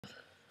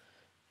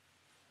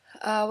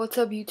What's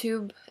up,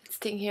 YouTube? It's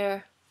Ting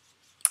here.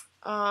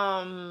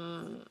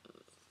 Um,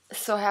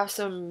 so I have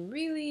some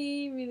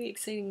really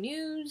exciting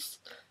news.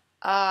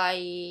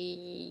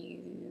 I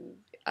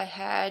I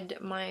had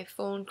my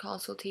phone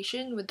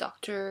consultation with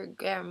Dr.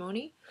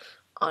 Garramone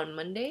on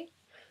Monday.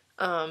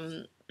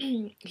 Um,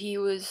 he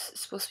was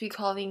supposed to be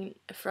calling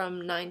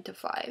from 9 to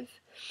 5.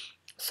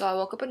 So I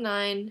woke up at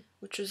 9,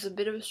 which was a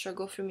bit of a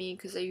struggle for me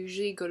because I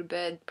usually go to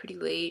bed pretty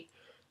late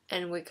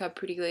and wake up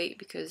pretty late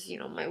because,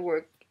 my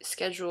work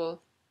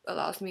schedule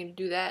allows me to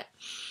do that.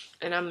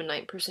 And I'm a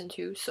night person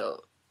too,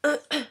 so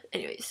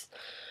anyways.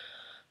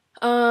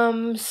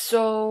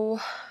 So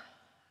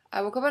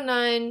I woke up at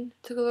 9,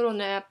 took a little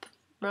nap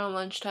around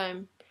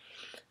lunchtime.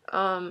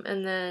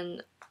 And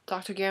then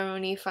Dr.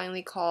 Garamoni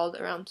finally called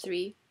around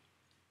 3.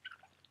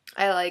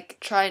 I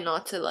try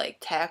not to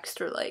text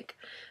or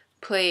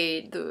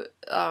play the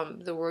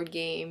word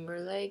game or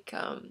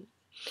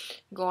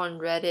go on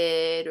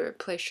Reddit or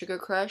play Sugar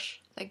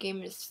Crush. That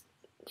game is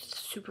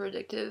super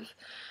addictive.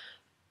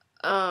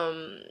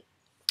 Um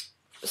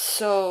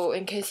so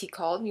in case he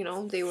called,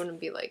 they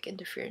wouldn't be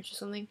interference or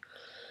something.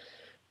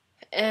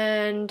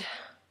 And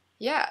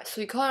yeah,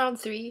 so he called around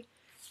 3.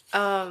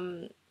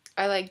 I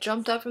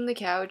jumped up from the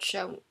couch.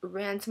 I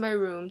ran to my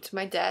room, to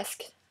my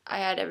desk. I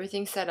had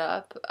everything set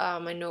up,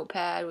 my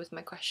notepad with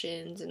my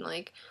questions and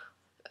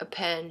a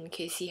pen in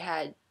case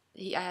I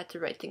had to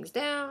write things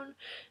down,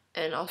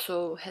 and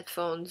also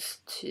headphones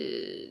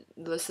to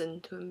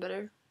listen to him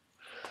better.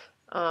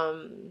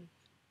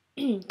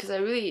 Because I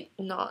really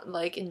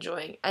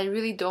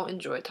don't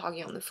enjoy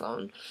talking on the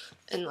phone,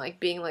 and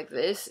being like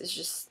this is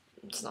just,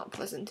 it's not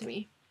pleasant to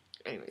me.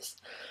 Anyways,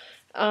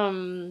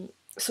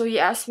 so he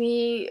asked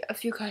me a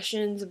few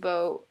questions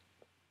about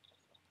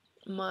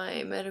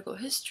my medical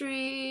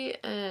history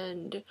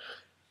and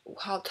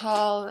how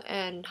tall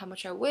and how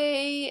much I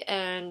weigh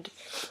and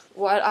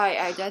what I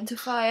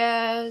identify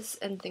as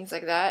and things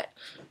like that.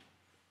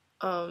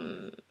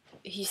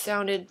 He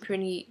sounded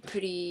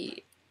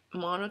pretty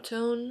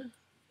monotone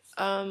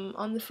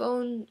on the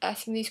phone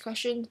asking these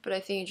questions, but I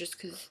think just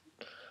because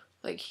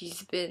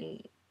he's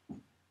been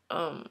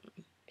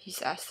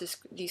he's asked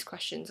these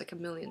questions a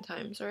million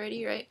times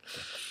already, right?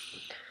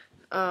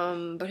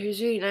 But he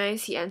was really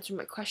nice. He answered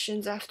my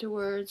questions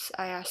afterwards.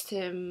 I asked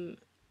him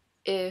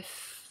because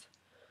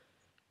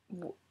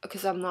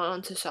I'm not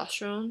on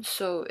testosterone,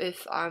 so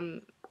if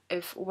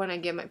when I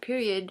get my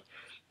period,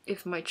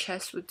 if my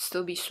chest would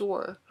still be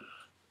sore.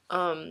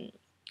 And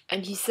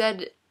he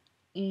said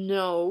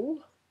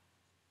no,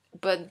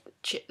 but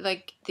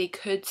they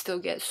could still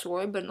get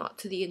sore, but not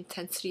to the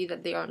intensity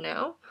that they are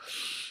now.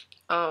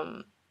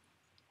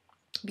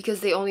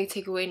 Because they only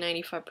take away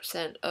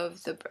 95%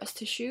 of the breast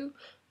tissue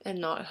and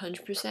not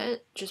 100%,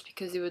 just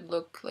because it would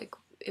look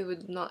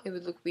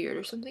weird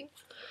or something.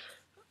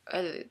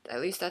 At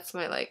least that's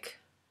my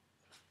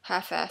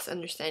half-ass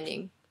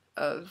understanding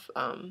of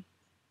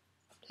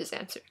his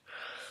answer.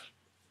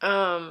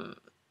 And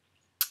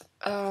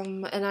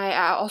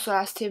I also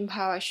asked him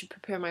how I should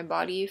prepare my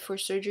body for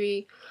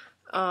surgery.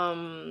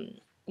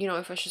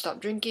 If I should stop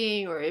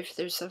drinking or if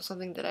there's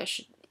something that I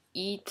should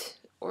eat,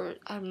 or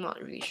I'm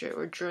not really sure,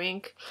 or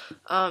drink.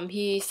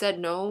 He said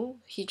no.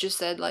 He just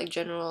said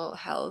general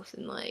health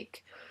and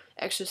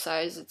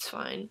exercise, it's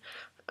fine.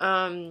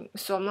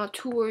 So I'm not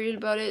too worried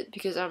about it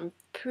because I'm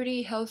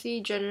pretty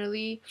healthy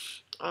generally.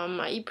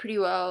 I eat pretty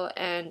well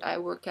and I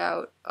work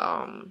out.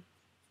 I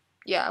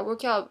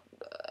work out.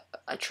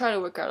 I try to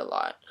work out a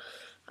lot.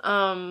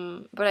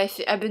 But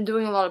I've been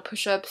doing a lot of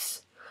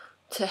push-ups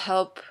to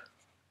help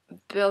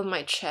build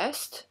my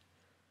chest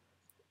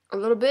a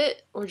little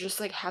bit, or just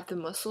have the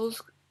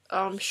muscles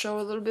show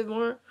a little bit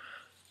more.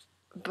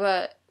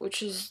 But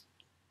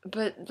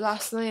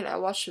last night I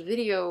watched a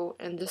video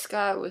and this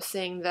guy was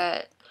saying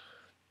that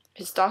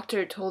his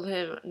doctor told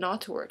him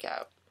not to work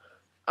out.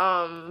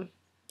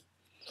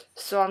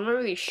 So I'm not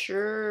really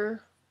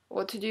sure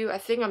what to do. I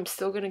think I'm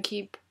still gonna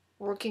keep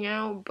working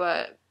out,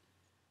 but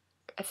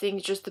I think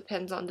it just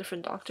depends on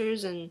different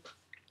doctors and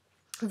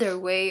their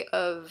way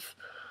of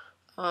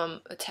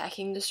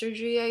attacking the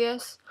surgery, I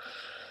guess.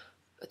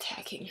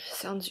 Attacking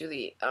sounds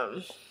really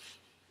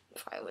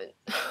violent.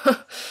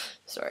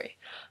 Sorry.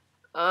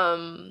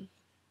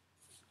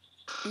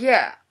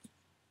 Yeah.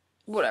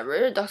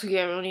 Whatever. Dr.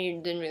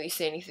 Garrone didn't really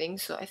say anything,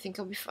 so I think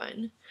I'll be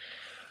fine.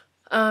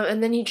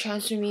 And then he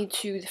transferred me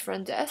to the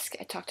front desk.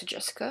 I talked to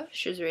Jessica.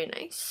 She was very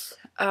nice.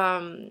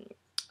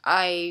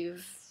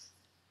 I've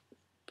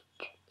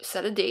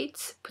set a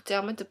date, put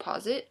down my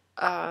deposit.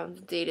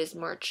 The date is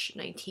March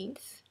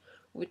 19th,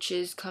 which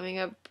is coming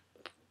up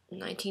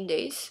 19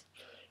 days.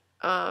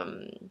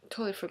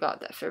 Totally forgot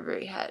that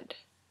February had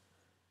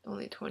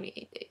only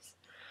 28 days.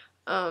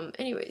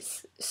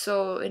 Anyways,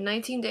 so in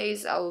 19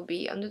 days I will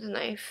be under the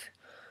knife.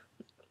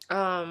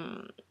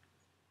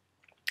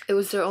 It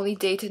was their only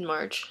date in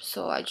March,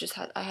 so I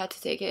had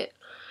to take it.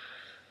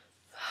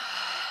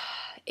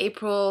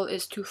 April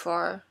is too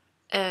far,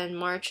 and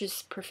March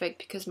is perfect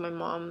because my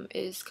mom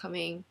is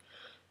coming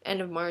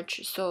end of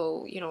March,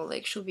 so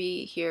she'll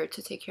be here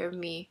to take care of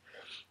me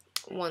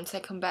once I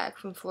come back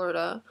from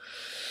Florida.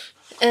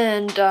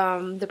 And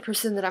the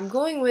person that I'm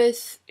going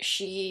with,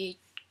 she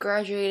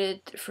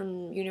graduated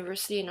from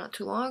university not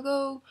too long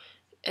ago,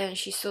 and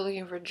she's still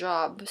looking for a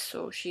job,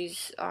 so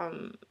she's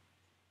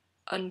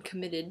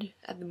uncommitted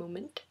at the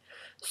moment.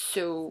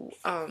 So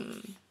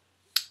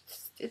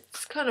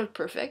it's kind of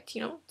perfect,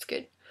 you know, it's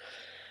good.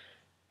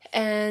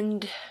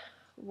 And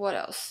what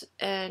else?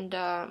 And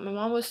my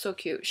mom was so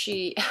cute.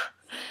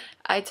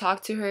 I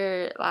talked to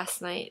her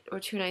last night or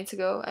 2 nights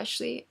ago,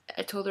 actually.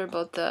 I told her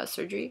about the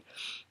surgery,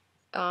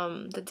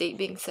 the date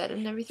being set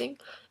and everything.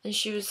 And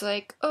she was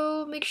like,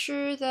 oh, make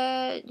sure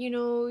that, you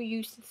know,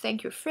 you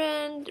thank your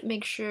friend,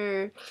 make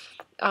sure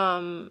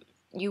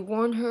you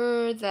warn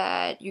her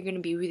that you're gonna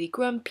be really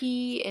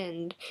grumpy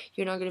and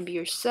you're not gonna be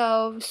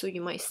yourself, so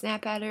you might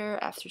snap at her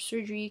after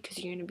surgery because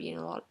you're gonna be in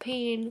a lot of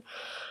pain.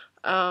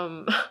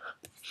 Um,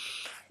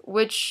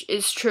 which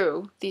is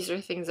true. These are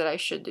things that I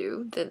should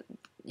do, that,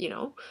 you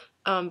know.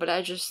 But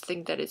I just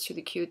think that it's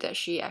really cute that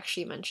she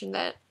actually mentioned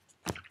that.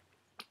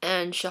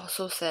 And she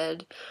also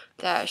said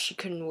that she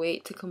couldn't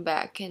wait to come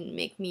back and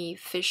make me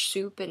fish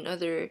soup and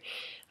other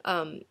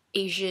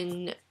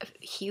Asian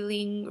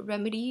healing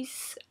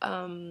remedies. I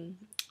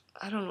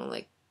don't know,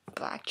 like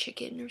black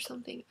chicken or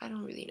something. I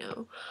don't really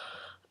know.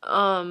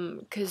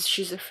 Because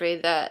she's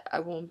afraid that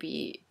I won't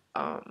be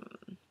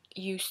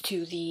used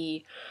to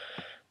the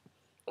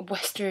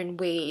Western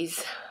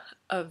ways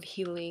of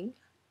healing.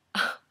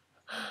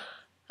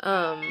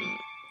 um,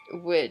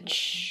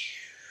 which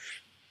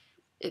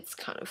it's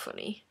kind of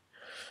funny.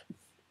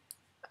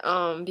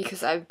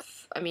 Because I've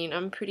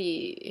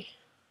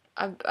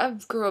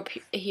grew up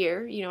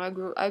here, you know,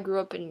 I grew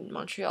up in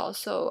Montreal,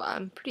 so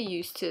I'm pretty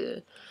used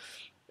to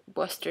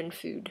Western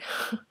food.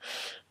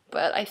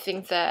 But I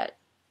think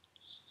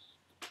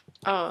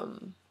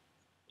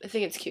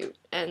it's cute,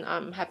 and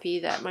I'm happy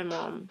that my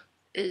mom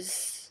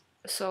is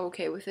so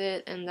okay with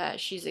it and that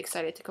she's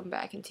excited to come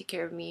back and take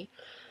care of me.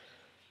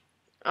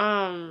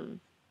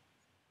 Um,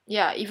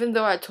 yeah, even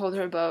though I told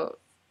her about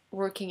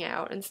working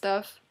out and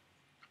stuff,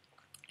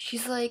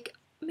 she's like,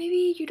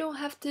 maybe you don't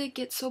have to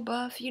get so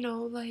buff, you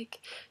know, like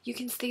you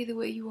can stay the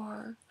way you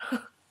are.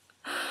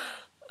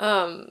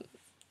 um,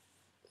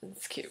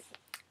 it's cute.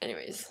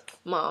 Anyways,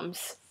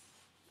 moms,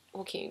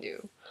 what can you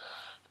do?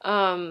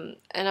 And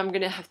I'm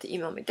gonna have to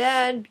email my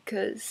dad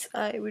because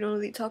we don't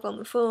really talk on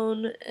the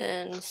phone,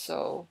 and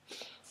so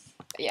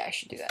yeah, I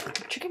should do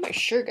that. Check out my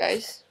shirt,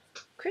 guys.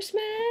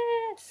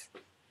 Christmas.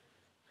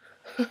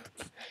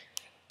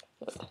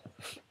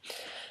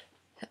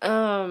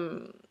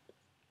 um,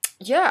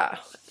 yeah.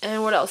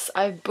 And what else?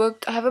 I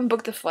haven't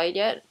booked the flight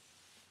yet.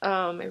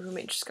 My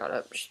roommate just got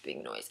up. She's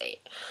being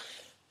noisy.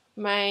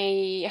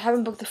 I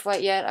haven't booked the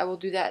flight yet. I will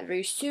do that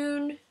very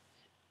soon.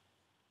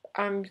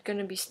 I'm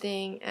gonna be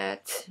staying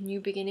at New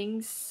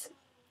Beginnings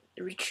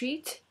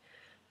Retreat.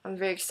 I'm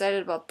very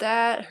excited about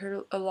that.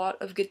 Heard a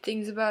lot of good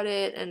things about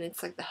it, and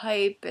it's like the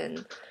hype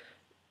and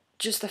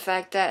just the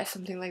fact that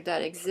something like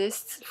that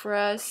exists for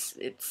us.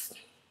 It's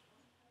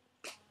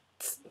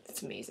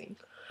amazing.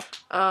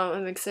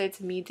 I'm excited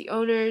to meet the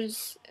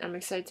owners. I'm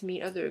excited to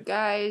meet other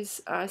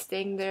guys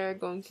staying there,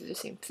 going through the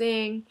same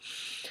thing.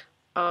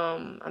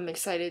 I'm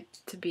excited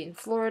to be in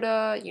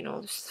Florida. You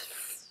know,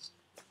 there's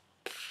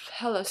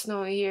hella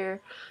snowy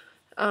here.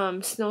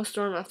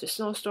 Snowstorm after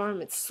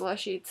snowstorm. It's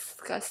slushy. It's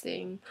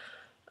disgusting.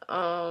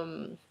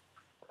 I'm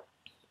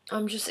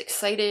just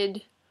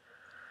excited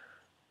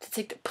to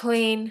take the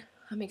plane.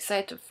 I'm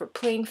excited for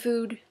plane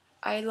food.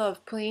 I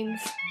love planes.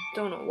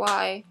 Don't know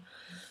why.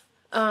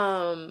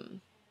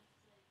 I'm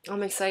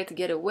excited to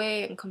get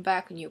away and come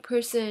back a new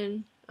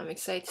person. I'm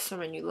excited to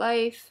start my new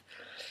life.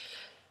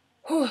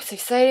 Oh, it's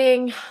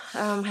exciting.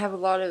 I have a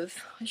lot of.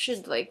 I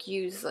should like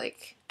use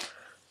like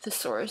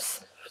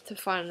thesaurus to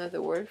find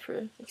another word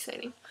for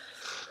exciting.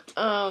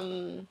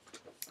 And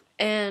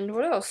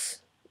what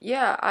else?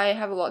 Yeah, I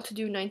have a lot to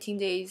do. 19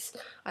 days.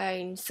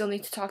 I still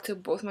need to talk to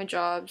both my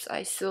jobs.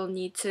 I still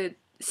need to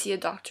see a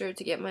doctor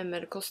to get my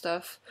medical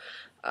stuff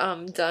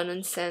done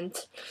and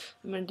sent.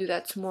 I'm gonna do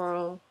that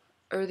tomorrow,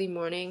 early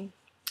morning.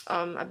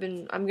 I'm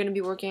gonna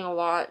be working a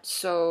lot,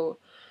 so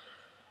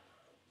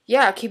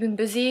yeah, keeping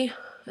busy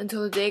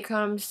until the day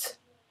comes.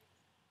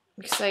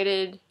 I'm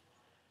excited.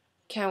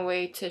 Can't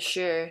wait to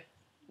share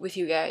with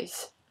you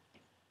guys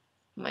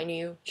my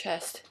new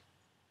chest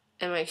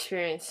and my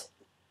experience.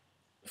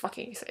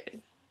 Fucking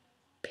excited.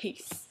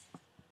 Peace.